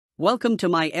Welcome to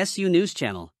my SU News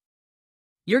channel.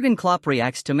 Jurgen Klopp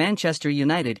reacts to Manchester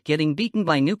United getting beaten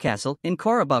by Newcastle in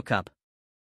Carabao Cup.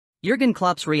 Jurgen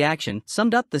Klopp's reaction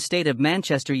summed up the state of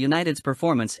Manchester United's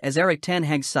performance as Erik ten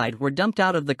Hag's side were dumped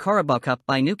out of the Carabao Cup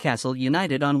by Newcastle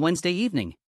United on Wednesday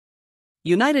evening.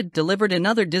 United delivered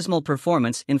another dismal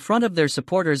performance in front of their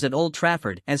supporters at Old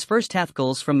Trafford as first-half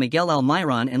goals from Miguel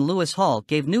Almiron and Lewis Hall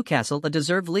gave Newcastle a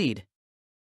deserved lead.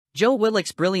 Joe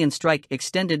Willock's brilliant strike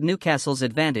extended Newcastle's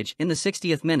advantage in the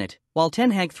 60th minute, while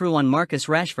Ten Hag threw on Marcus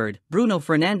Rashford, Bruno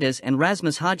Fernandes and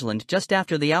Rasmus Højlund just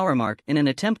after the hour mark in an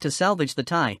attempt to salvage the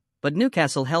tie, but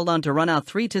Newcastle held on to run out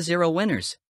 3-0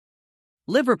 winners.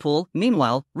 Liverpool,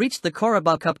 meanwhile, reached the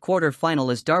Carabao Cup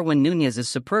quarter-final as Darwin Núñez's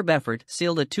superb effort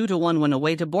sealed a 2-1 win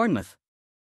away to Bournemouth.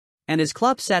 And as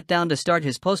Klopp sat down to start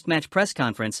his post-match press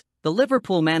conference, the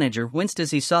Liverpool manager winced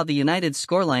as he saw the United's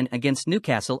scoreline against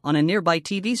Newcastle on a nearby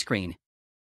TV screen.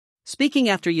 Speaking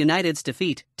after United's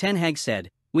defeat, Ten Hag said,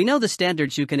 "We know the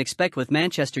standards you can expect with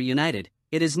Manchester United.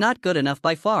 It is not good enough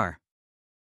by far.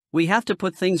 We have to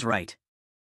put things right.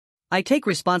 I take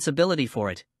responsibility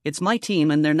for it. It's my team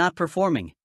and they're not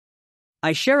performing.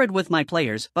 I share it with my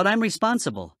players, but I'm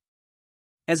responsible.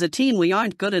 As a team we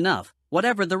aren't good enough,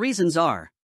 whatever the reasons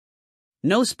are.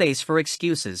 No space for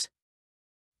excuses.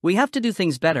 We have to do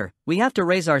things better, we have to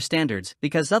raise our standards,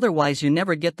 because otherwise you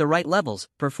never get the right levels,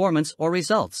 performance or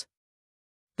results.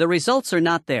 The results are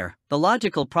not there, the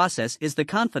logical process is the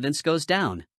confidence goes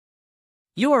down.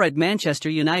 You are at Manchester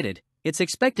United, it's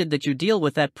expected that you deal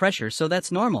with that pressure, so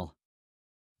that's normal.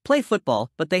 Play football,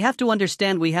 but they have to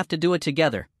understand we have to do it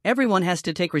together. Everyone has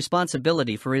to take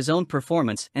responsibility for his own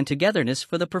performance and togetherness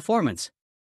for the performance."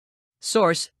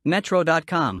 Source: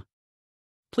 Metro.com.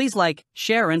 Please like,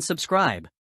 share and subscribe.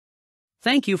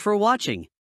 Thank you for watching.